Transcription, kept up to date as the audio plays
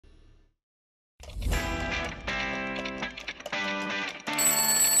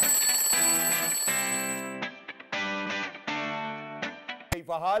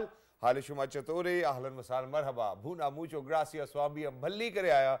Fahal, Halishuma Chatore, Ahlan Masal Marhaba, Buna Mucho Gracia, Swabi, Bhalli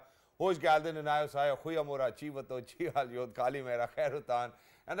Kareaya, Hoj Galden and Ayosaya, Huyamora, Chivato, Chihal, Yod Kali Mera, Kharutan.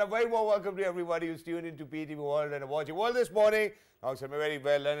 And a very warm welcome to everybody who's tuned into PTV World and watching World this morning. Alongside my very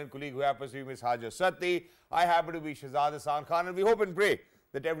well-learned colleague who happens to be Ms. Hajar Satti. I happen to be Shahzad Hassan Khan, and we hope and pray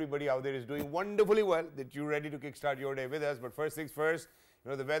that everybody out there is doing wonderfully well, that you're ready to kickstart your day with us. But first things first,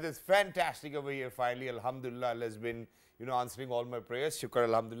 the weather's fantastic over here finally. Alhamdulillah, Allah has been, answering all my prayers. Shukr,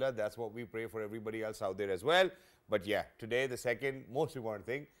 Alhamdulillah. That's what we pray for everybody else out there as well. But yeah, today the second most important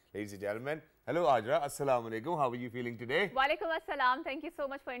thing, ladies and gentlemen. Hello, Ajra. Assalamu alaikum. How are you feeling today? Walaikum assalam. Thank you so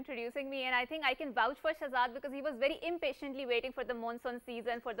much for introducing me. And I think I can vouch for Shahzad because he was very impatiently waiting for the monsoon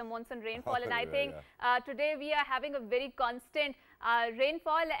season, for the monsoon rainfall. And I think today we are having a very constant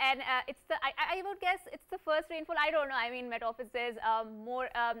rainfall. And it's the, I would guess it's the first rainfall. I don't know. I mean, Met Office is more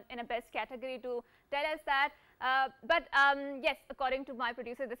in a best category to tell us that. But yes, according to my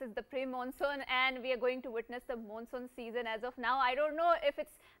producer, this is the pre-monsoon and we are going to witness the monsoon season as of now. I don't know if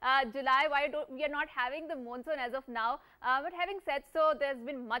it's July, why we are not having the monsoon as of now. But having said so, there's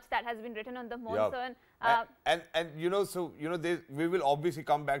been much that has been written on the monsoon. We will obviously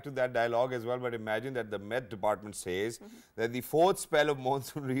come back to that dialogue as well, but imagine that the Met Department says that the fourth spell of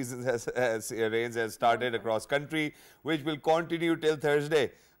monsoon rains has started across country, which will continue till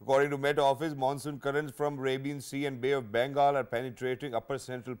Thursday. According to Met Office, monsoon currents from Arabian Sea and Bay of Bengal are penetrating upper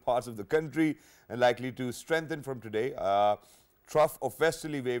central parts of the country and likely to strengthen from today. Trough of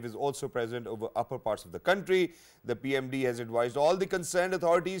westerly wave is also present over upper parts of the country. The PMD has advised all the concerned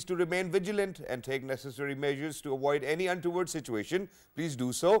authorities to remain vigilant and take necessary measures to avoid any untoward situation. Please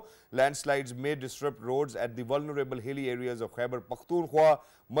do so. Landslides may disrupt roads at the vulnerable hilly areas of Khyber Pakhtunkhwa,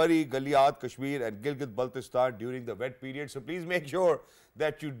 Murree, Galiat, Kashmir and Gilgit-Baltistan during the wet period. So please make sure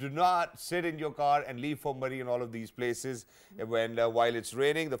that you do not sit in your car and leave for Murree and all of these places while it's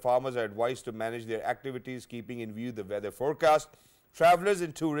raining. The farmers are advised to manage their activities, keeping in view the weather forecast. Travelers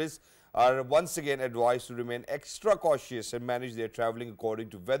and tourists are once again advised to remain extra cautious and manage their traveling according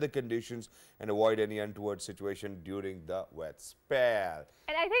to weather conditions and avoid any untoward situation during the wet spell.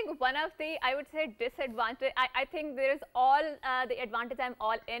 And I think one of the, I would say, disadvantage, I think there is all the advantage. I'm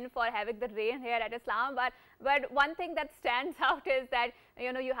all in for having the rain here at Islamabad. But one thing that stands out is that,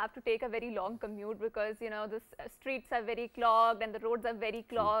 you have to take a very long commute because, the streets are very clogged and the roads are very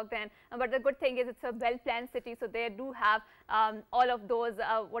clogged. But the good thing is it's a well-planned city. So they do have all of those,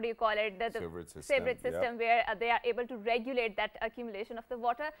 what do you call it? The sewerage system where they are able to regulate that accumulation of the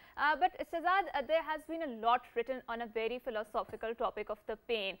water. But Shahzad, there has been a lot written on a very philosophical topic of the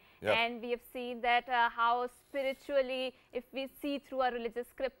pain. And we have seen that how spiritually, if we see through our religious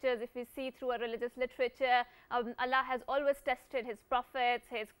scriptures, if we see through our religious literature, Allah has always tested His prophets,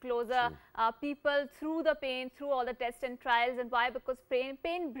 His closer people through the pain, through all the tests and trials. And why? Because pain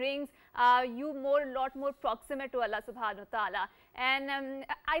brings you lot more proximate to Allah subhanahu wa ta'ala. And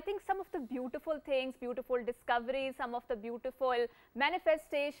I think some of the beautiful things, beautiful discoveries, some of the beautiful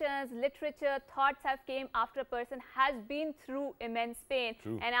manifestations, literature, thoughts have came after a person has been through immense pain.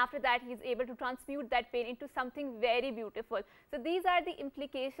 And after that, he's able to transmute that pain into something very beautiful. So these are the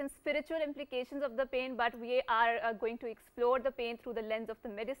implications, spiritual implications of the pain, but we are going to explore the pain through the lens of the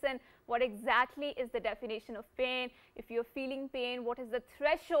medicine. What exactly is the definition of pain? If you're feeling pain, what is the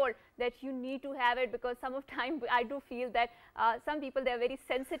threshold that you need to have it? Because some of the time I do feel that some people, they're very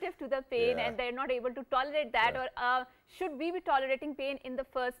sensitive to the pain and they're not able to tolerate that. Or should we be tolerating pain in the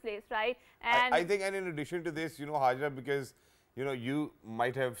first place, right? And I think, and in addition to this, Hajra, because you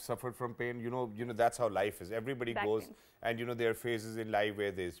might have suffered from pain, that's how life is. Everybody goes and, there are phases in life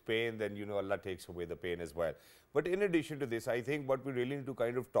where there's pain, then, Allah takes away the pain as well. But in addition to this, I think what we really need to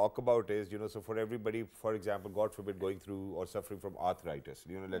kind of talk about is, so for everybody, for example, God forbid, going through or suffering from arthritis,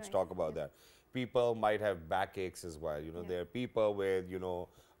 let's talk about that. People might have backaches as well. There are people with,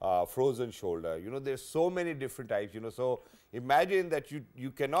 frozen shoulder. There's so many different types, So imagine that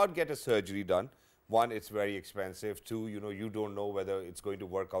you cannot get a surgery done. One, it's very expensive. Two, you don't know whether it's going to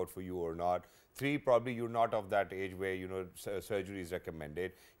work out for you or not. Three, probably you're not of that age where, surgery is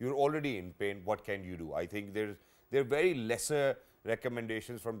recommended. You're already in pain. What can you do? I think there are very lesser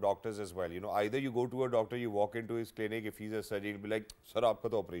recommendations from doctors as well. Either you go to a doctor, you walk into his clinic, if he's a surgeon, he'll be like, sir, aapka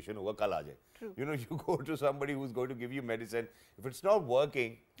to operation hoga, kal aa jaye. You go to somebody who's going to give you medicine. If it's not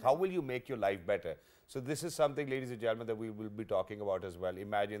working, How will you make your life better? So this is something, ladies and gentlemen, that we will be talking about as well.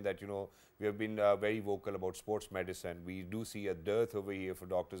 Imagine that, we have been very vocal about sports medicine. We do see a dearth over here for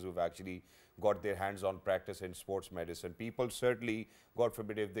doctors who've actually got their hands on practice in sports medicine. People certainly, God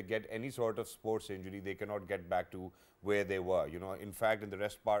forbid, if they get any sort of sports injury, they cannot get back to where they were. In fact, in the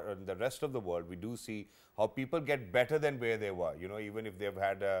rest of the world, we do see how people get better than where they were. Even if they've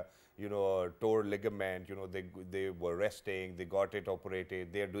had a tore ligament, they were resting, they got it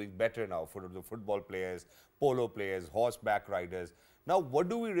operated, they are doing better now for the football players, polo players, horseback riders. Now, what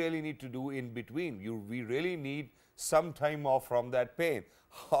do we really need to do in between? We really need some time off from that pain.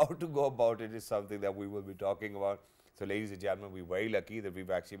 How to go about it is something that we will be talking about. So, ladies and gentlemen, we're very lucky that we've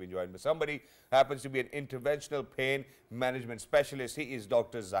actually been joined by somebody who happens to be an interventional pain management specialist. He is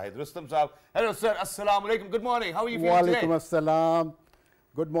Dr. Zahid Rustam Saab. Hello, sir. Assalamu alaikum. Good morning. How are you feeling today? Walaikum assalam.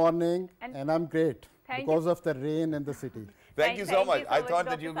 Good morning, and I'm great because of the rain in the city. Thank you so much. I thought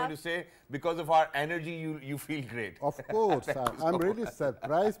that you were going to say because of our energy, you feel great. Of course. I'm really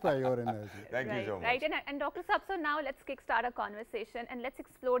surprised by your energy. Thank you so much. Right, and Dr. Saab, so now let's kickstart our conversation and let's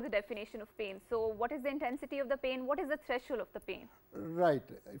explore the definition of pain. So what is the intensity of the pain? What is the threshold of the pain? Right.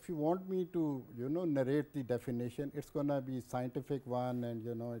 If you want me to, narrate the definition, it's going to be scientific one, and,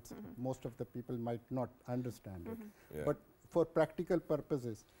 it's most of the people might not understand it. Yeah. But for practical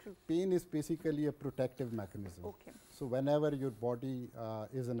purposes, pain is basically a protective mechanism. Okay. So whenever your body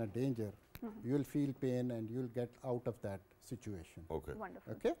is in a danger, you'll feel pain and you'll get out of that situation. Okay.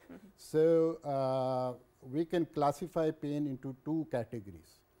 Wonderful. Okay. So we can classify pain into two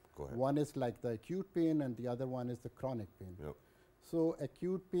categories. Go ahead. One is like the acute pain and the other one is the chronic pain. Yep. So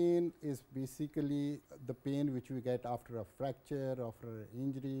acute pain is basically the pain which we get after a fracture, after an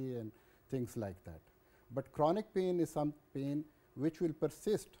injury and things like that. But chronic pain is some pain which will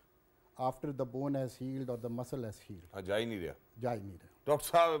persist after the bone has healed or the muscle has healed. जा ही नहीं रहा. जा ही नहीं रहा.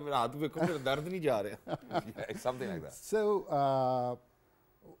 Doctor साहब मेरा हाथ देखो मेरा दर्द नहीं जा रहा. Yeah, something like that. So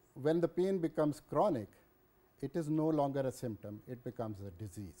when the pain becomes chronic, it is no longer a symptom, it becomes a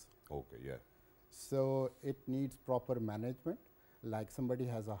disease. Okay, yeah. So it needs proper management. Like somebody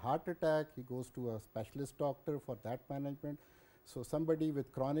has a heart attack, he goes to a specialist doctor for that management. So somebody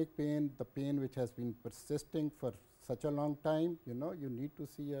with chronic pain, the pain which has been persisting for such a long time, you need to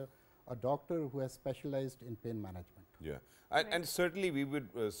see a doctor who has specialized in pain management. Yeah, and certainly we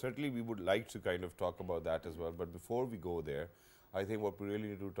would like to kind of talk about that as well. But before we go there, I think what we really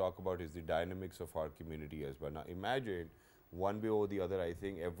need to talk about is the dynamics of our community as well. Now, imagine one way or the other, I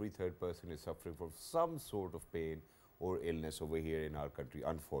think every third person is suffering from some sort of pain or illness over here in our country.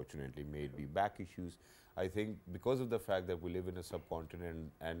 Unfortunately, may it be back issues. I think because of the fact that we live in a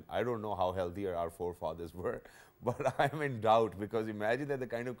subcontinent, and I don't know how healthier our forefathers were, but I'm in doubt, because imagine that the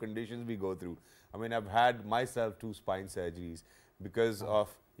kind of conditions we go through. I mean, I've had myself 2 spine surgeries because of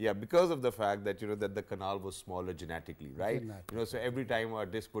the fact that that the canal was smaller genetically, right? So every time a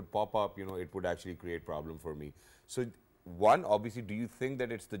disc would pop up, it would actually create problem for me. So one, obviously, do you think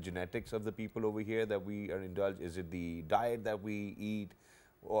that it's the genetics of the people over here that we are indulged? Is it the diet that we eat?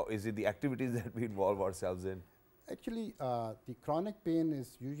 Or is it the activities that we involve ourselves in? Actually, the chronic pain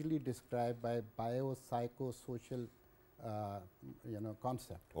is usually described by biopsychosocial,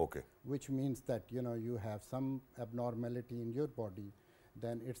 concept. Okay. Which means that, you have some abnormality in your body,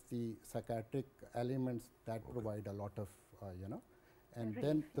 then it's the psychiatric elements that provide a lot of, and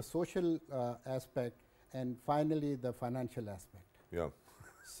then the social aspect, and finally the financial aspect. Yeah.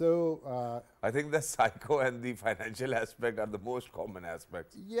 So I think the psycho and the financial aspect are the most common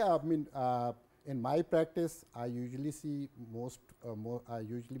aspects. Yeah, I mean, in my practice, I usually see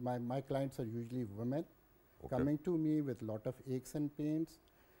my clients are usually women coming to me with a lot of aches and pains.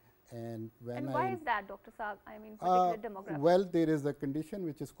 And why is that, Dr. Saab? I mean, particular demographic. Well, there is a condition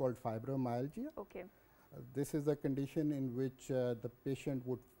which is called fibromyalgia. Okay. This is a condition in which the patient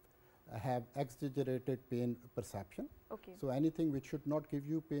would have exaggerated pain perception. Okay. So anything which should not give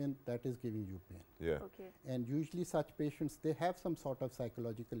you pain, that is giving you pain. Yeah. Okay. And usually such patients, they have some sort of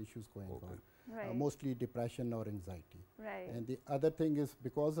psychological issues going on. Right. Mostly depression or anxiety. Right. And the other thing is,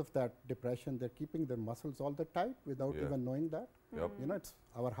 because of that depression, they're keeping their muscles all the tight without even knowing that. Yep. It's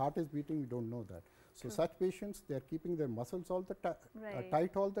our heart is beating, we don't know that. So such patients, they're keeping their muscles all the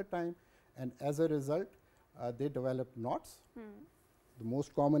tight all the time, and as a result, they develop knots. The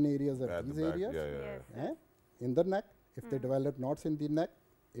most common areas are these areas. In the neck. If they develop knots in the neck,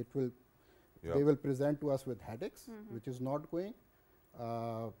 it will they will present to us with headaches, which is not going.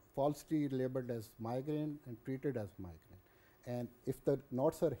 Falsely labeled as migraine and treated as migraine. And if the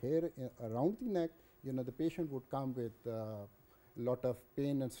knots are here around the neck, the patient would come with a lot of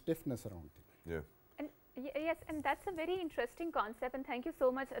pain and stiffness around the neck. Yeah. Yes, and that's a very interesting concept, and thank you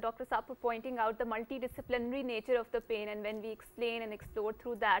so much, Dr. Saab, for pointing out the multidisciplinary nature of the pain. And when we explain and explore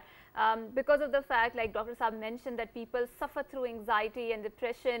through that, because of the fact, like Dr. Saab mentioned, that people suffer through anxiety and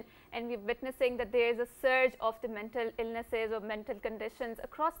depression, and we're witnessing that there is a surge of the mental illnesses or mental conditions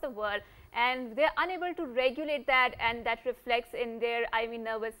across the world, and they're unable to regulate that, and that reflects in their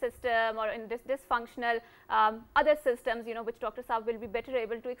nervous system or in this dysfunctional other systems, which Dr. Saab will be better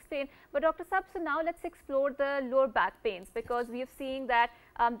able to explain. But Dr. Saab, so now let's explore the lower back pains, because we have seen that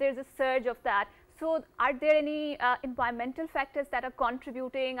there's a surge of that. So are there any environmental factors that are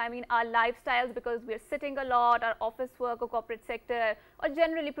contributing? I mean, our lifestyles, because we're sitting a lot, our office work or corporate sector, or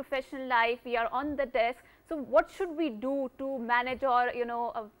generally professional life, we are on the desk. So what should we do to manage or,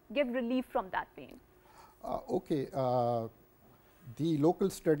 give relief from that pain? The local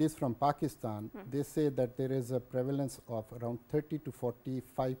studies from Pakistan, they say that there is a prevalence of around 30 to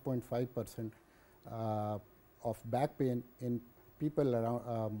 45.5% of back pain in people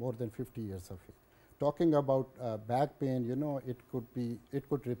around more than 50 years of age. Talking about back pain, it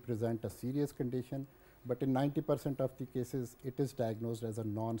could represent a serious condition, but in 90% of the cases, it is diagnosed as a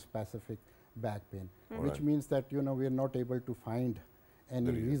non-specific back pain, which means that, we are not able to find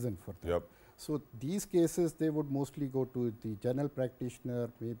any reason for that. Yep. So these cases, they would mostly go to the general practitioner,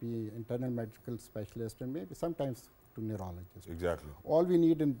 maybe internal medical specialist, and maybe sometimes to neurologist. Exactly. All we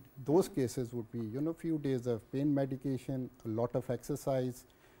need in those cases would be, few days of pain medication, a lot of exercise,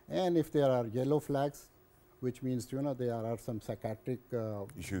 and if there are yellow flags, which means, there are some psychiatric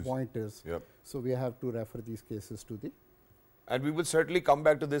issues, pointers. Yep. So we have to refer these cases to the. And we will certainly come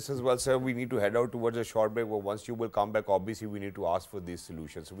back to this as well, sir. We need to head out towards a short break, but once you will come back, obviously we need to ask for these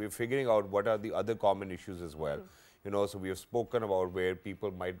solutions. So we're figuring out what are the other common issues as well. So we have spoken about where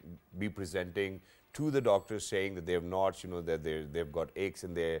people might be presenting to the doctors saying that they have knots, that they've got aches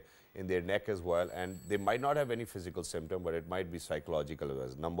in their neck as well, and they might not have any physical symptom, but it might be psychological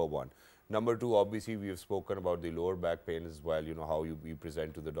as number one. Number two, obviously we have spoken about the lower back pain as well, how you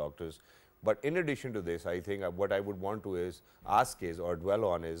present to the doctors. But in addition to this, I think what I would want to dwell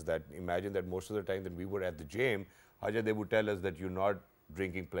on is that imagine that most of the time that we were at the gym, Haja, they would tell us that you're not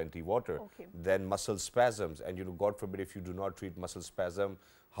drinking plenty water, then muscle spasms, and God forbid if you do not treat muscle spasm,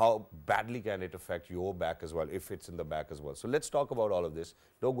 how badly can it affect your back as well, if it's in the back as well. So let's talk about all of this.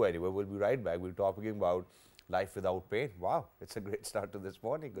 Don't go anywhere. We'll be right back. We're talking about life without pain. Wow, it's a great start to this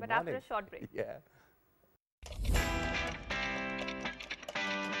morning. Good morning. But after a short break. Yeah.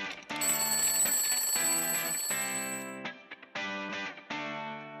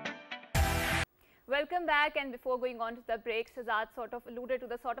 Welcome back, and before going on to the break, Shahzad sort of alluded to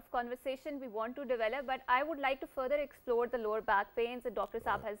the sort of conversation we want to develop, but I would like to further explore the lower back pains, and Dr.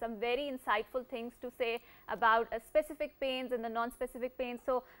 Saab has some very insightful things to say about specific pains and the non-specific pains.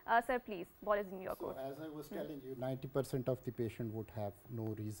 So, sir, please, ball is in your court. As I was telling you, 90% of the patient would have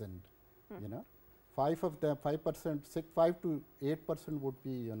no reason, 5 of them, 5%, 5 to 8% would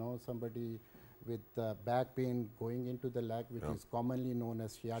be, somebody with back pain going into the leg, which is commonly known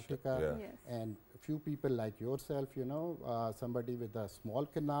as sciatica, and few people like yourself, somebody with a small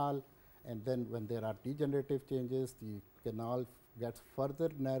canal, and then when there are degenerative changes, the canal gets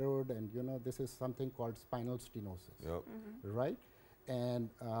further narrowed, and this is something called spinal stenosis, right? And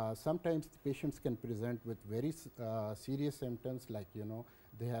sometimes the patients can present with very serious symptoms, like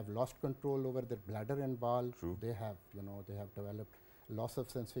they have lost control over their bladder and bowel. They have they have developed loss of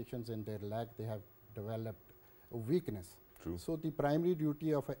sensations in their leg. They have developed a weakness. So the primary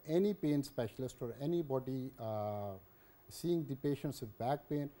duty of any pain specialist or anybody seeing the patients with back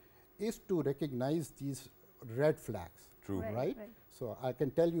pain is to recognize these red flags. Right? So I can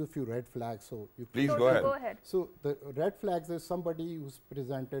tell you a few red flags. So you please go ahead. Go ahead. So the red flags is somebody who's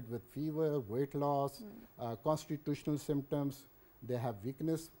presented with fever, weight loss, constitutional symptoms. They have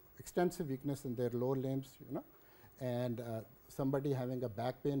weakness, extensive weakness in their lower limbs, and somebody having a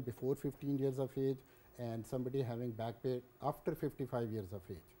back pain before 15 years of age, and somebody having back pain after 55 years of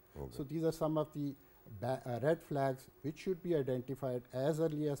age. So these are some of the red flags which should be identified as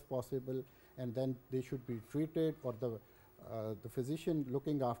early as possible, and then they should be treated, or the physician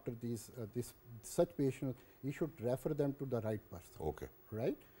looking after such patients, he should refer them to the right person.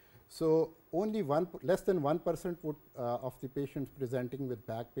 Right? So only less than 1% of the patients presenting with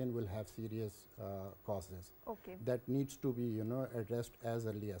back pain will have serious causes. That needs to be addressed as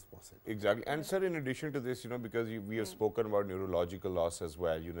early as possible. Exactly. And sir, in addition to this, because we have spoken about neurological loss as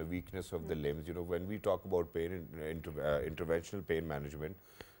well, weakness of the limbs. When we talk about pain, interventional pain management.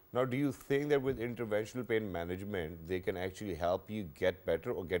 Now, do you think that with interventional pain management, they can actually help you get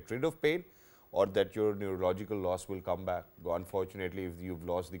better or get rid of pain? or that your neurological loss will come back. Unfortunately, if you've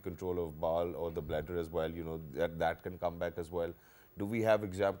lost the control of bowel or the bladder as well, you know, that can come back as well. Do we have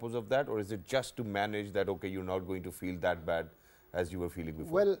examples of that, or is it just to manage that, okay, you're not going to feel that bad as you were feeling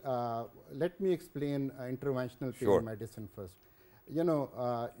before? Well, let me explain interventional pain medicine first. You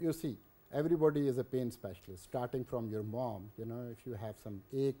know, you see, everybody is a pain specialist, starting from your mom. You know, if you have some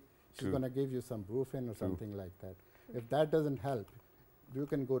ache, she's going to give you some Brufen or something like that. If that doesn't help, you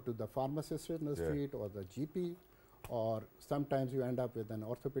can go to the pharmacist in the street or the GP, or sometimes you end up with an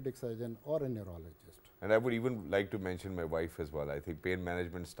orthopedic surgeon or a neurologist. And I would even like to mention my wife as well. I think pain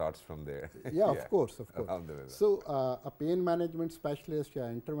management starts from there. Yeah, of course, of course. So, a pain management specialist,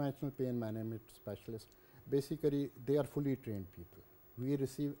 interventional pain management specialist, basically they are fully trained people. We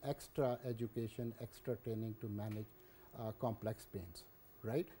receive extra education, extra training to manage complex pains,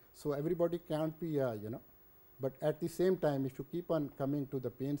 right? So, everybody can't be, you know, but at the same time, if you keep on coming to the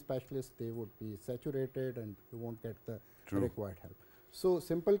pain specialist, they would be saturated and you won't get the required help. So,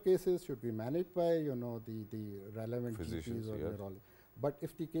 simple cases should be managed by, you know, the relevant physicians GPs or neurologists. But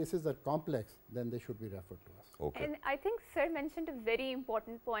if the cases are complex, then they should be referred to us. Okay. And I think sir mentioned a very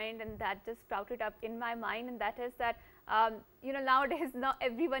important point, and that just sprouted up in my mind, and that is that you know, nowadays not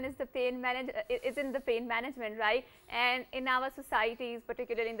everyone is the pain is in the pain management, right? And in our societies,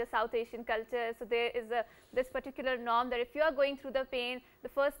 particularly in the South Asian culture, so there is this particular norm that if you are going through the pain, the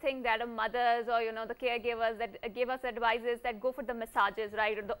first thing that mothers or, you know, the caregivers that give us advice is that go for the massages,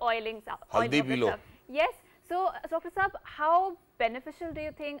 right, or the oiling stuff. Yes. So, Dr. Saab, how beneficial do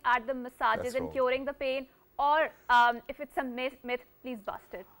you think are the massages in curing the pain, or if it's a myth, please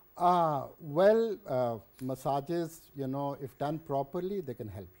bust it? Well, massages, you know, if done properly, they can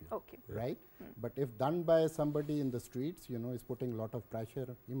help you, right? But if done by somebody in the streets, you know, is putting a lot of pressure,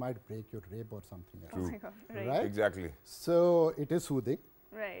 you might break your rib or something else. Oh my God, right? Exactly. So, it is soothing.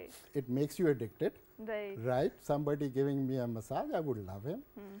 Right. It makes you addicted. Right. Right. Somebody giving me a massage, I would love him.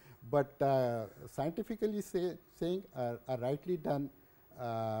 But scientifically saying a rightly done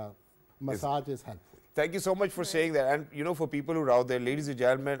massage is helpful. Thank you so much for saying that. And, you know, for people who are out there, ladies and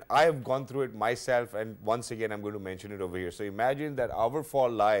gentlemen, I have gone through it myself, and once again, I'm going to mention it over here. So imagine that our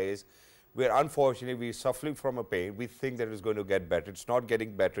fault lies where, unfortunately, we're suffering from a pain. We think that it's going to get better. It's not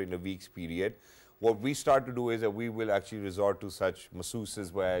getting better in a week's period. What we start to do is that we will actually resort to such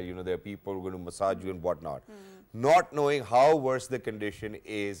masseuses where, you know, there are people who are going to massage you and whatnot, not knowing how worse the condition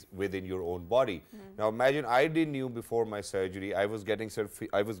is within your own body. Now, imagine I didn't knew before my surgery. I was getting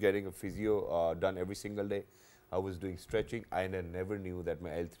a physio done every single day. I was doing stretching, and I never knew that my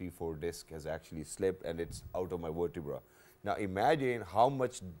L3-4 disc has actually slipped and it's out of my vertebra. Now, imagine how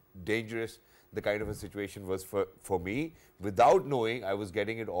much dangerous the kind of a situation was for me. Without knowing, I was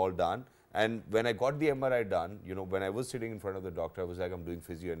getting it all done. And when I got the MRI done, you know, when I was sitting in front of the doctor, I was like, I'm doing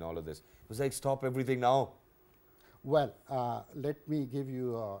physio and all of this. It was like, stop everything now. Well, let me give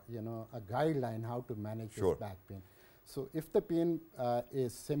you, you know, a guideline how to manage this back pain. So, if the pain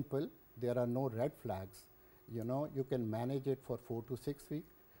is simple, there are no red flags, you know, you can manage it for 4 to 6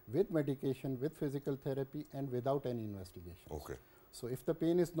 weeks with medication, with physical therapy, and without any investigation. Okay. So, if the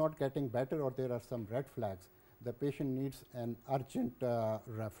pain is not getting better or there are some red flags, the patient needs an urgent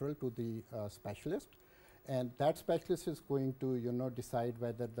referral to the specialist, and that specialist is going to, you know, decide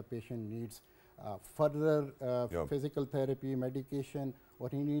whether the patient needs further physical therapy, medication, or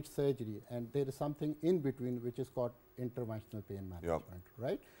he needs surgery. And there is something in between which is called interventional pain management,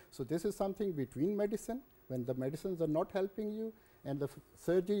 right? So, this is something between medicine, when the medicines are not helping you, and the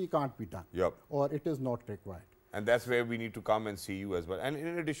surgery can't be done, or it is not required. And that's where we need to come and see you as well. And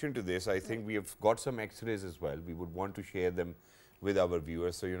in addition to this, I think we have got some x-rays as well. We would want to share them with our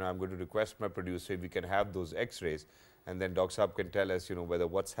viewers. So, you know, I'm going to request my producer if we can have those x-rays, and then Dr. Saab can tell us, you know, whether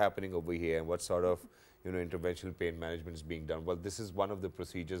what's happening over here and what sort of, you know, interventional pain management is being done. Well, this is one of the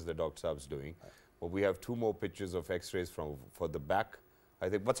procedures that Dr. Saab's doing. But we have 2 more pictures of x-rays for the back. I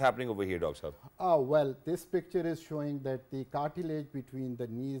think what's happening over here, Dr. Saab? Oh, well, this picture is showing that the cartilage between the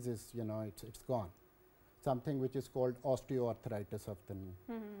knees is, you know, it's gone. Something which is called osteoarthritis of the knee.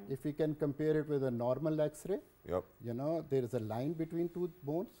 If we can compare it with a normal X-ray, you know, there is a line between 2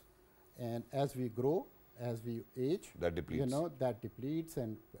 bones, and as we grow, as we age, that depletes. You know, that depletes,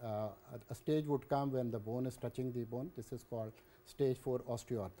 and a stage would come when the bone is touching the bone. This is called stage 4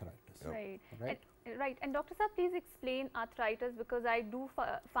 osteoarthritis. Right. And Dr. Saab, please explain arthritis, because I do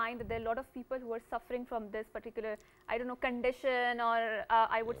find that there are a lot of people who are suffering from this particular, I don't know, condition, or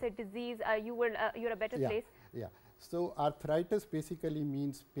I would say disease. You're a better place. Yeah. So, arthritis basically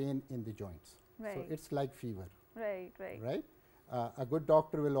means pain in the joints. Right. So, it's like fever. Right. A good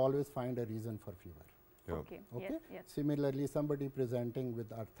doctor will always find a reason for fever. Yep. Okay. Okay. Yes. Yes. Similarly, somebody presenting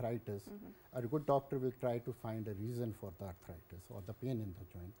with arthritis, a good doctor will try to find a reason for the arthritis or the pain in the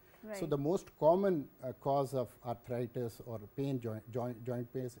joint. Right. So the most common cause of arthritis or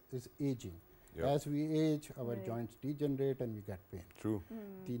joint pain is aging. Yep. As we age, our Right. joints degenerate and we get pain. True.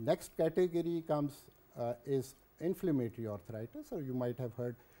 The next category comes is inflammatory arthritis, or you might have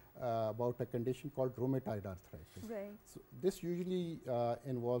heard about a condition called rheumatoid arthritis. Right. So this usually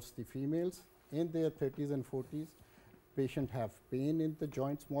involves the females in their 30s and 40s. Patient have pain in the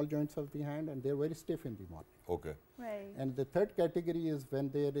joints, small joints of the hand, and they're very stiff in the morning. Okay. Right. And the third category is when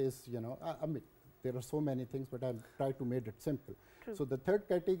there is, I mean, there are so many things, but I'll try to make it simple. True. So the third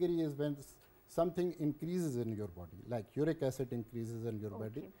category is when something increases in your body, like uric acid increases in your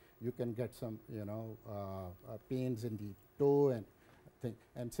body. Okay. You can get some, pains in the toe and thing.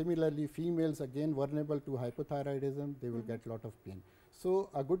 And similarly, females again vulnerable to hypothyroidism, they will get a lot of pain. So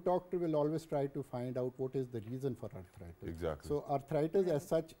a good doctor will always try to find out what is the reason for arthritis. Exactly. So arthritis as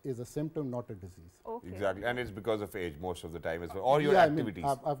such is a symptom, not a disease. Okay. Exactly. And it's because of age most of the time as well, or your Yeah, activities. I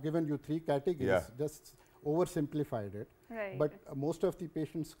mean, I've given you 3 categories, Yeah. just oversimplified it. Right. But most of the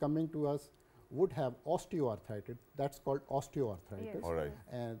patients coming to us would have osteoarthritis. That's called osteoarthritis. Yes. All right.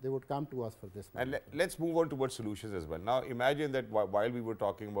 And they would come to us for this. And let's move on towards solutions as well. Now, imagine that while we were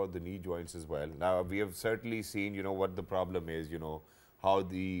talking about the knee joints as well, now we have certainly seen, what the problem is, how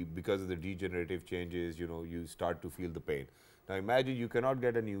because of the degenerative changes, you start to feel the pain. Now, imagine you cannot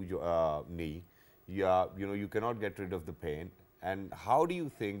get a new knee, you cannot get rid of the pain. And how do you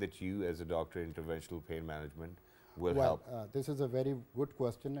think that you, as a doctor, interventional pain management, will help? This is a very good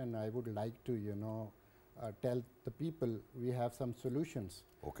question, and I would like to, tell the people we have some solutions.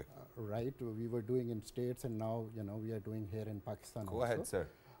 Okay. Right, we were doing in states, and now we are doing here in Pakistan. Go also. ahead, sir.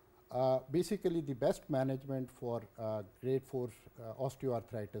 Basically, the best management for grade 4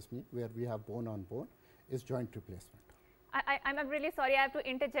 osteoarthritis knee, where we have bone on bone, is joint replacement. I'm really sorry, I have to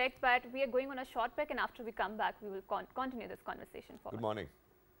interject, but we are going on a short break, and after we come back, we will continue this conversation forward. Good morning.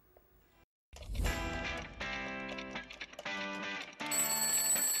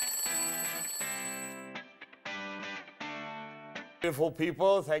 Beautiful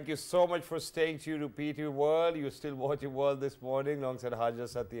people, thank you so much for staying tuned to PT World. You're still watching World this morning alongside Hajar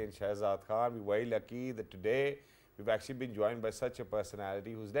Sati and Shahzad Khan. We're very lucky that today we've actually been joined by such a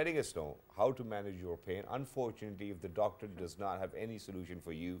personality who's letting us know how to manage your pain. Unfortunately, if the doctor does not have any solution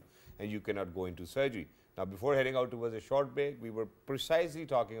for you and you cannot go into surgery. Now, before heading out towards a short break, we were precisely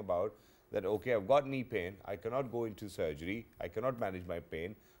talking about that, okay, I've got knee pain, I cannot go into surgery, I cannot manage my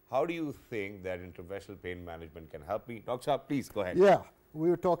pain. How do you think that interventional pain management can help me? Dr. Saab, please go ahead. Yeah, we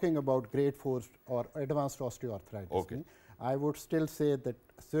were talking about grade 4 or advanced osteoarthritis. Okay. I would still say that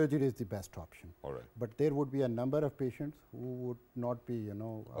surgery is the best option. All right. But there would be a number of patients who would not be,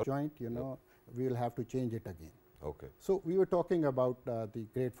 joint, we will have to change it again. Okay. So we were talking about the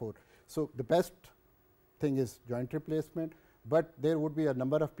grade 4. So the best thing is joint replacement, but there would be a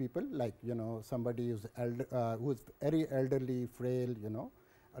number of people like, somebody who's very elderly, frail,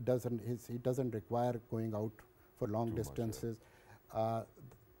 he doesn't require going out for long distances.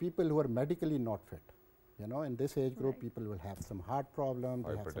 People who are medically not fit, in this age group, people will have some heart problems,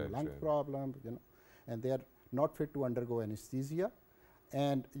 they have some lung problems, and they are not fit to undergo anesthesia.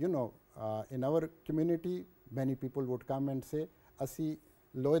 And, in our community, many people would come and say, "Asi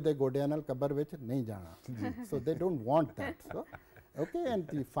loe de godeanal kabar vich nahi jana." So they don't want that. So, okay, and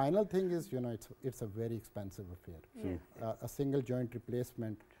the final thing is, it's a very expensive affair. Yes. A single joint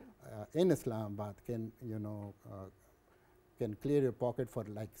replacement in Islamabad can, can clear your pocket for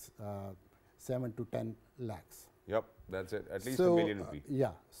like 7 to 10 lakhs. Yep, that's it. At least So, $1 million rupee.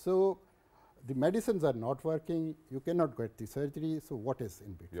 yeah. So the medicines are not working. You cannot get the surgery. So what is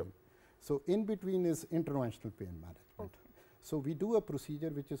in between? Yep. So in between is interventional pain management. Okay. So we do a procedure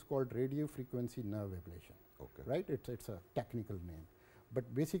which is called radio frequency nerve ablation. Okay. Right? It's a technical name.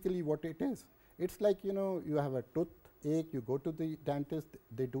 But basically what it is, it's like, you have a toothache, you go to the dentist,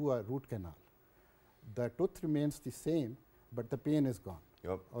 they do a root canal. The tooth remains the same, but the pain is gone.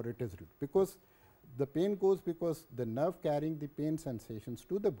 Yep. Or it is because the pain goes because the nerve carrying the pain sensations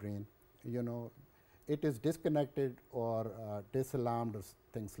to the brain, it is disconnected or disalarmed or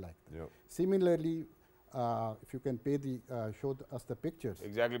things like that. Yep. Similarly, if you can show us the pictures.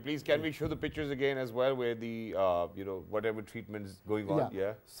 Exactly. Please, can we show the pictures again as well, where the whatever treatment is going on?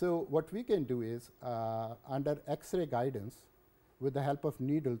 Yeah. So what we can do is under X-ray guidance, with the help of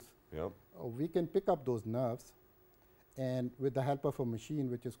needles, Yep. we can pick up those nerves, and with the help of a machine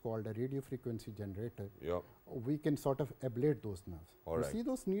which is called a radio frequency generator, Yep. we can sort of ablate those nerves. All you right. see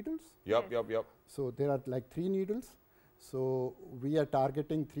those needles? Yep. Yep. Yep. So there are like 3 needles. So we are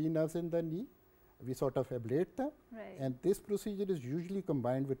targeting 3 nerves in the knee. we sort of ablate them. Right. And this procedure is usually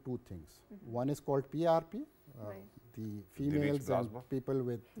combined with two things. One is called PRP. The females and people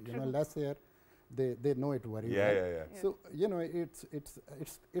with less hair, they know it very well. So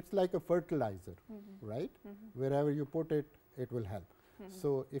it's like a fertilizer, right? Wherever you put it, it will help.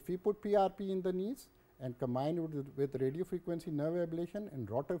 So if we put PRP in the knees and combine it with radio frequency nerve ablation and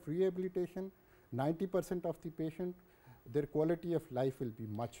rotor rehabilitation, 90% of the patient, their quality of life will be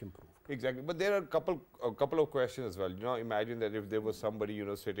much improved. Exactly, but there are a couple of questions as well. Imagine that if there was somebody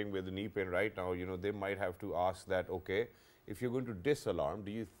sitting with knee pain right now, they might have to ask that, okay, if you're going to disalarm,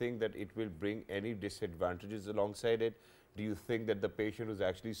 do you think that it will bring any disadvantages alongside it? Do you think that the patient who's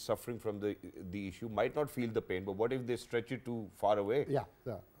actually suffering from the issue might not feel the pain, but what if they stretch it too far away? Yeah,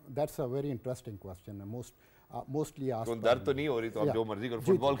 that's a very interesting question. Mostly asked.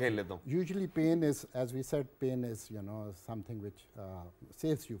 Usually pain is, as we said, pain is something which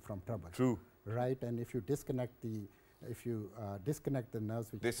saves you from trouble. True. Right, and if you disconnect the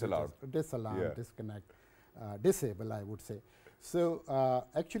nerves, which disalarm, disconnect, disable, I would say. So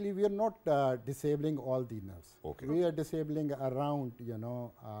actually, we are not disabling all the nerves. Okay. We are disabling around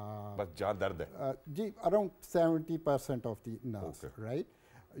around 70% of the nerves. Okay. Right.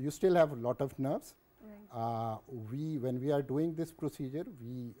 You still have a lot of nerves. Right. When we are doing this procedure,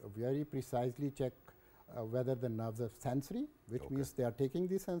 we very precisely check whether the nerves are sensory, which means they are taking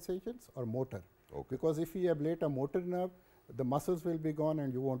the sensations, or motor. Okay. Because if we ablate a motor nerve, the muscles will be gone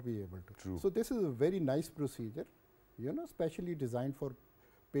and you won't be able to. True. So this is a very nice procedure, specially designed for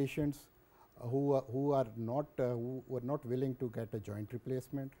patients who are not willing to get a joint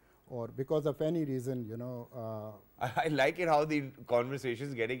replacement, or because of any reason, I like it how the conversation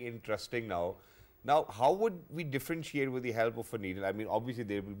is getting interesting now. Now, how would we differentiate with the help of a needle? I mean, obviously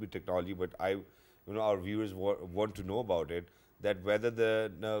there will be technology, but our viewers want to know about it, that whether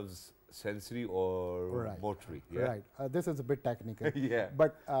the nerves sensory or motory. Yeah? Right. This is a bit technical. Yeah.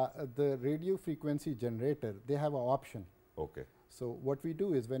 But the radio frequency generator, they have an option. Okay. So what we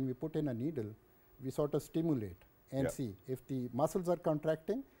do is when we put in a needle, we sort of stimulate and see if the muscles are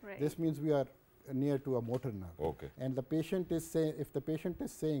contracting. Right. This means we are near to a motor nerve. Okay. And the patient is if the patient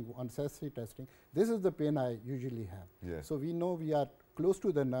is saying on sensory testing, this is the pain I usually have. Yeah. So we know we are close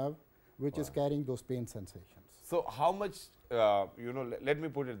to the nerve, which is carrying those pain sensations. So how much, let me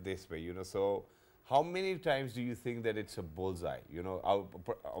put it this way, so how many times do you think that it's a bullseye, out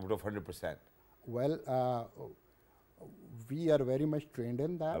of 100%? Well, we are very much trained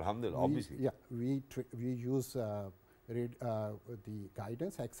in that. Alhamdulillah, obviously. Yeah, we use the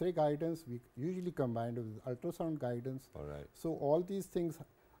guidance, X-ray guidance. We usually combine it with ultrasound guidance. All right. So all these things,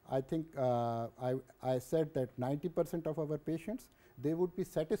 I think I said that 90% of our patients, they would be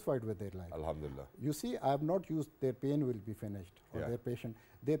satisfied with their life. Alhamdulillah. You see, I have not used their pain will be finished, or their patient.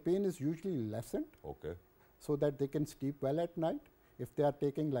 Their pain is usually lessened. Okay. So that they can sleep well at night. If they are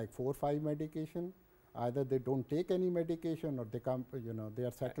taking like 4 or 5 medication, either they don't take any medication, or they come, they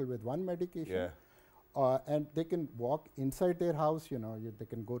are settled with one medication. Yeah. And they can walk inside their house. They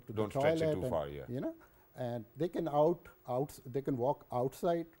can go to the toilet. Don't stretch it too far. Yeah. And they can they can walk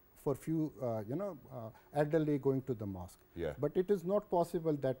outside for few, elderly going to the mosque. Yeah. But it is not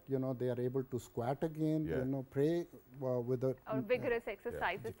possible that they are able to squat again. Pray with a or vigorous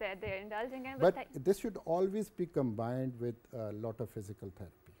exercises that they are indulging in. But this should always be combined with a lot of physical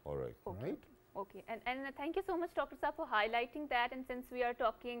therapy. All right. Okay. Right. Okay, and thank you so much, Dr. Saab, for highlighting that. And since we are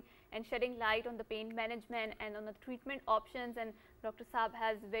talking and shedding light on the pain management and on the treatment options, and Dr. Saab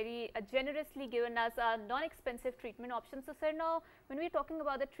has very generously given us a non-expensive treatment option. So, sir, now when we are talking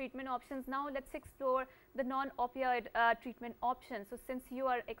about the treatment options, now let's explore the non-opioid treatment options. So, since you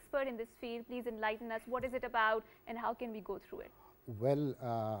are expert in this field, please enlighten us. What is it about, and how can we go through it?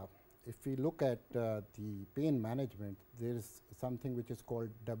 Well, if we look at the pain management, there is something which is called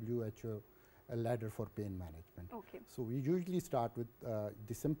WHO a ladder for pain management. Okay. So we usually start with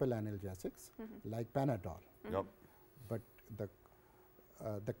the simple analgesics like Panadol. Yep. But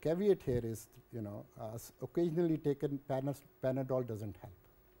the caveat here is, occasionally taken Panadol doesn't help.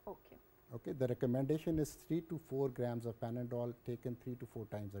 Okay. Okay. The recommendation is 3 to 4 grams of Panadol taken 3 to 4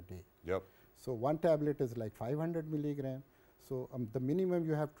 times a day. Yep. So one tablet is like 500 milligram. So the minimum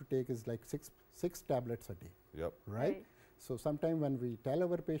you have to take is like six tablets a day. Yep. Right? So sometime when we tell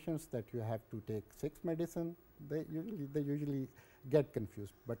our patients that you have to take 6 medicine, they usually get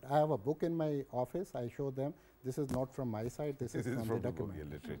confused. But I have a book in my office. I show them this is not from my side. This is from the document.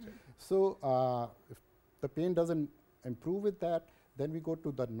 Literature. So if the pain doesn't improve with that, then we go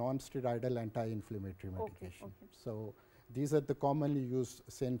to the non-steroidal anti-inflammatory medication. Okay. So These are the commonly used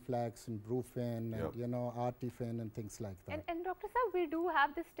Synflex and Brufen and Artifen and things like that. And Dr. Saab, we do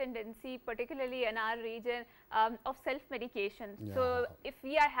have this tendency, particularly in our region, of self-medication. So if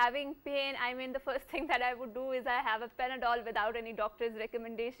we are having pain, I mean, the first thing that I would do is I have a Panadol without any doctor's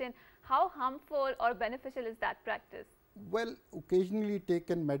recommendation. How harmful or beneficial is that practice? Well, occasionally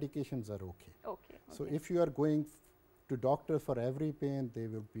taken medications are okay. Okay. So if you are going to doctor for every pain, they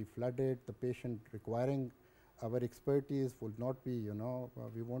will be flooded. The patient requiring our expertise will not be,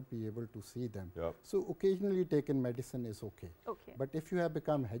 we won't be able to see them. So occasionally taken medicine is okay. But if you have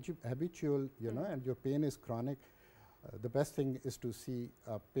become habitual, and your pain is chronic, the best thing is to see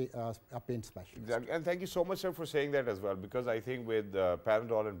a pain specialist. Exactly. And thank you so much, sir, for saying that as well, because I think with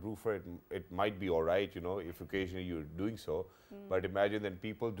Panadol and Brufen, it might be all right, if occasionally you're doing so. But imagine that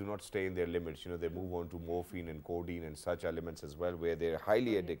people do not stay in their limits. They move on to morphine and codeine and such elements as well, where they're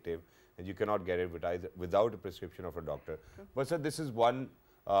highly addictive, and you cannot get it without a prescription of a doctor. But sir, this is one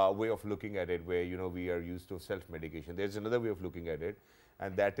way of looking at it, where we are used to self-medication. There's another way of looking at it,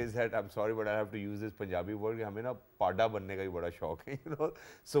 and that is that, I'm sorry, but I have to use this Punjabi word, hame na pada banne ka hi bada shauk hai,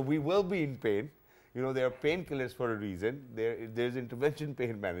 So we will be in pain. There are painkillers for a reason. There's intervention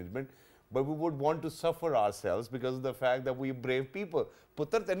pain management, but we would want to suffer ourselves because of the fact that we are brave people.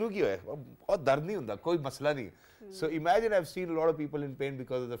 Putter tenu ki hai? Aur dard nahi hunda, koi masla nahi. So imagine, I've seen a lot of people in pain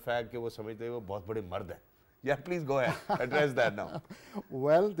because of the fact that wo samajhte hai wo bahut bade mard hai. Yeah, please go ahead, address that now.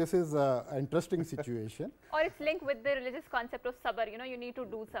 Well, this is an interesting situation. Or it's linked with the religious concept of sabr, you need to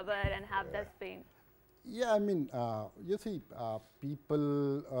do sabr and have this pain. Yeah, I mean, you see,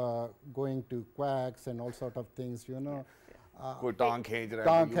 people going to quacks and all sort of things, कोई टांग खींच रहा है,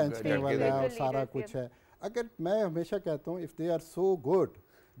 टांग खींचने वाला और सारा कुछ है. अगर मैं हमेशा कहता हूँ, if they are so good,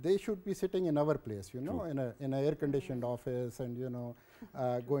 they should be sitting in our place, in an air-conditioned office and,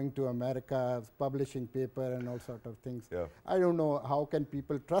 going to America, publishing paper and all sort of things. I don't know how can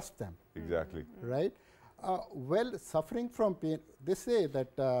people trust them. Exactly. Right? Well, suffering from pain, they say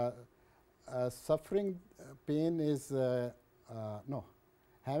that suffering pain is, no,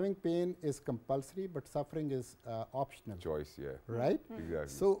 having pain is compulsory, but suffering is optional. Choice, yeah. Right? Exactly.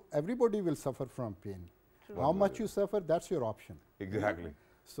 So everybody will suffer from pain. How much you suffer, that's your option. Exactly.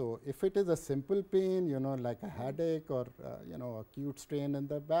 So if it is a simple pain, like a headache or, acute strain in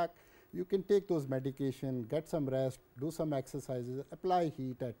the back, you can take those medication, get some rest, do some exercises, apply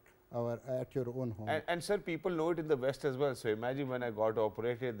heat at your own home. And sir, people know it in the West as well. So imagine when I got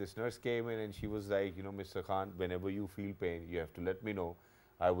operated, this nurse came in and she was like, Mr. Khan, whenever you feel pain, you have to let me know.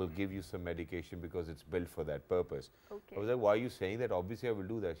 I will give you some medication because it's built for that purpose. I was like, why are you saying that? Obviously, I will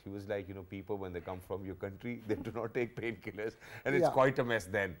do that. She was like, people, when they come from your country, they do not take painkillers. And it's quite a mess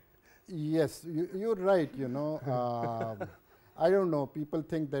then. Yes, you're right, I don't know, people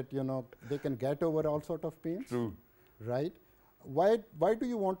think that, they can get over all sort of pains. True. Right? Why do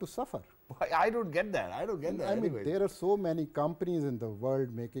you want to suffer? I don't get that. I don't get that. I mean, there are so many companies in the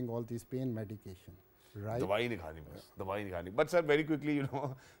world making all these pain medication. Right. Dawai nahi khani bas. Dawai nahi khani. But sir, very quickly,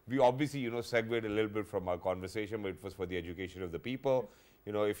 we obviously, segued a little bit from our conversation, but it was for the education of the people.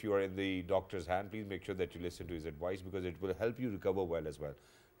 If you are in the doctor's hand, please make sure that you listen to his advice because it will help you recover well as well.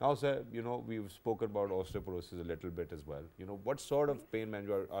 Now, sir, we've spoken about osteoporosis a little bit as well. What sort of pain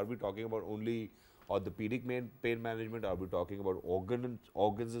management? Are we talking about only orthopedic pain management? Are we talking about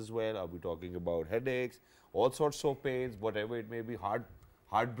organs as well? Are we talking about headaches, all sorts of pains, whatever it may be,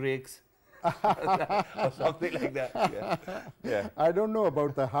 heartbreaks? or something like that. Yeah. I don't know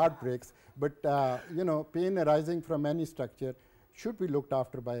about the heartbreaks, but pain arising from any structure should be looked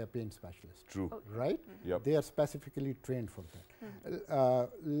after by a pain specialist. True. Right? Yep. They are specifically trained for that.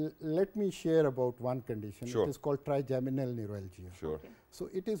 Let me share about one condition. Sure. It is called trigeminal neuralgia. Sure. So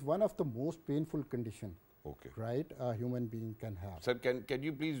it is one of the most painful condition. Right? A human being can have. Sir, can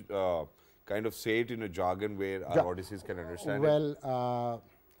you please kind of say it in a jargon where our audiences can understand it?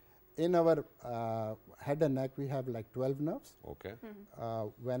 In our head and neck, we have like 12 nerves.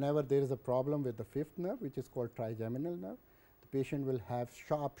 Whenever there is a problem with the fifth nerve, which is called trigeminal nerve, the patient will have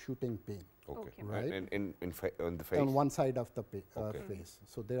sharp shooting pain. Right? And on the face? On one side of the face.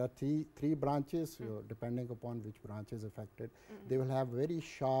 So there are three branches, depending upon which branch is affected. They will have very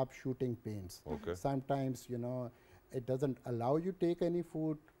sharp shooting pains. Sometimes, it doesn't allow you take any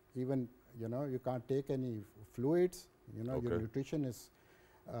food, even, you can't take any fluids, your nutrition is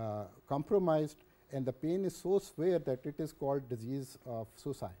compromised, and the pain is so severe that it is called disease of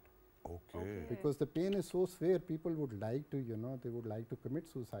suicide. Because the pain is so severe, people would like to, they would like to commit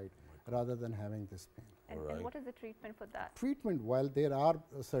suicide. rather than having this pain. And what is the treatment for that? Treatment, while there are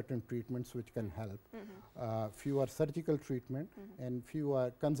certain treatments which can help, few are surgical treatment and few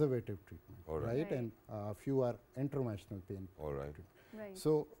are conservative treatment, right? And few are interventional pain treatment.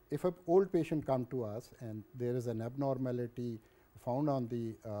 So if an old patient come to us and there is an abnormality found on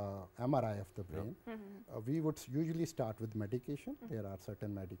the MRI of the brain, we would usually start with medication. There are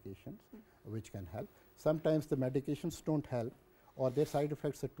certain medications which can help. Sometimes the medications don't help or their side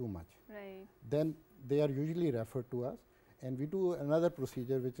effects are too much. Then they are usually referred to us, and we do another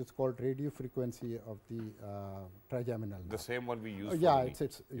procedure which is called radio frequency of the trigeminal nerve. The same one we use.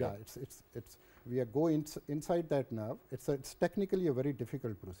 It's we are going inside that nerve. It's technically a very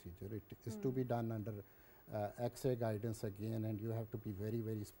difficult procedure. It is to be done under X-ray guidance again, and you have to be very,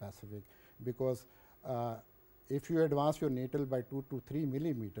 very specific, because if you advance your natal by 2 to 3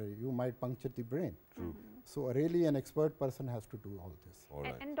 millimeter, you might puncture the brain. So really an expert person has to do all this.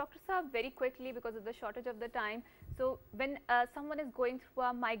 And Dr. Saab, very quickly, because of the shortage of the time, so when someone is going through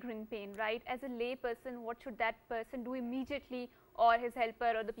a migraine pain, right, as a lay person, what should that person do immediately, or his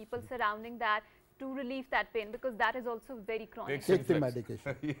helper or the people surrounding that, to relieve that pain, because that is also very chronic? Take the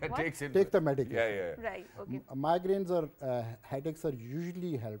medication. Take the medication. Right, okay. Migraines or headaches are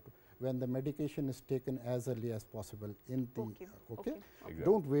usually helped when the medication is taken as early as possible in the Exactly.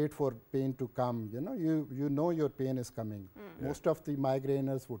 Don't wait for pain to come. You know your pain is coming. Most of the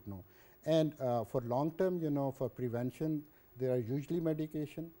migraineurs would know. And for long term, for prevention, there are usually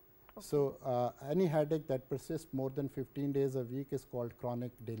medication. So any headache that persists more than 15 days a week is called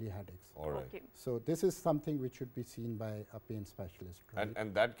chronic daily headaches. So this is something which should be seen by a pain specialist. Right?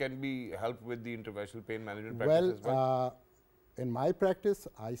 And that can be helped with the interventional pain management practice as well? In my practice,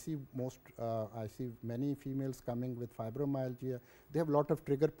 I see many females coming with fibromyalgia. They have a lot of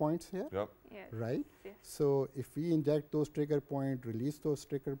trigger points here, right? So if we inject those trigger points, release those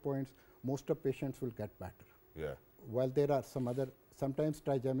trigger points, most of patients will get better. While there are some other, sometimes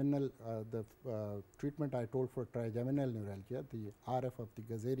trigeminal, the treatment I told for trigeminal neuralgia, the RF of the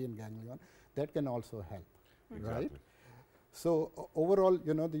Gazarian ganglion, that can also help, right? So overall,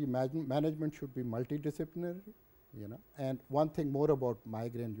 the management should be multidisciplinary. And one thing more about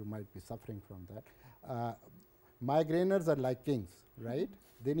migraine, you might be suffering from that. Migraineurs are like kings, right?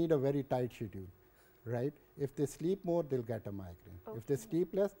 They need a very tight schedule, right? If they sleep more, they'll get a migraine. If they sleep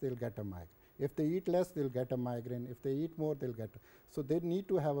less, they'll get a migraine. If they eat less, they'll get a migraine. If they eat more, they'll get so they need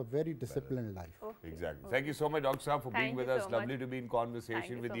to have a very disciplined life. Exactly. Thank you so much, Dr. Saab, for being with us. Lovely to be in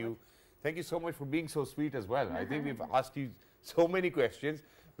conversation with you. Thank you so much for being so sweet as well. I think we've asked you so many questions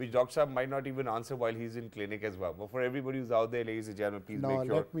which Dr. Saab might not even answer while he's in clinic as well. But for everybody who's out there, ladies and gentlemen, please make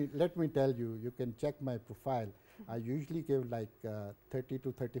sure. Let me tell you, you can check my profile. I usually give like 30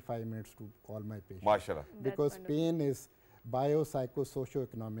 to 35 minutes to all my patients. MashaAllah. Because pain is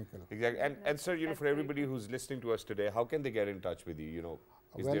bio-psycho-socio-economical. Exactly. And sir, for everybody who's listening to us today, how can they get in touch with you?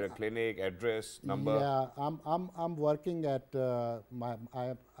 Is there a clinic, address, number? Yeah, I'm working at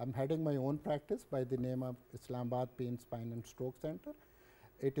I'm heading my own practice by the name of Islamabad Pain, Spine and Stroke Center.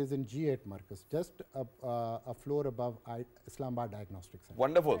 It is in G8 Marcus, just a floor above Islamabad Diagnostic Center.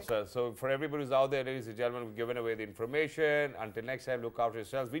 Wonderful, sir. So for everybody who's out there, ladies and gentlemen, we've given away the information. Until next time, look after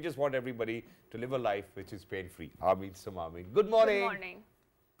yourselves. We just want everybody to live a life which is pain-free. Ameen, sum ameen. Good morning. Good morning.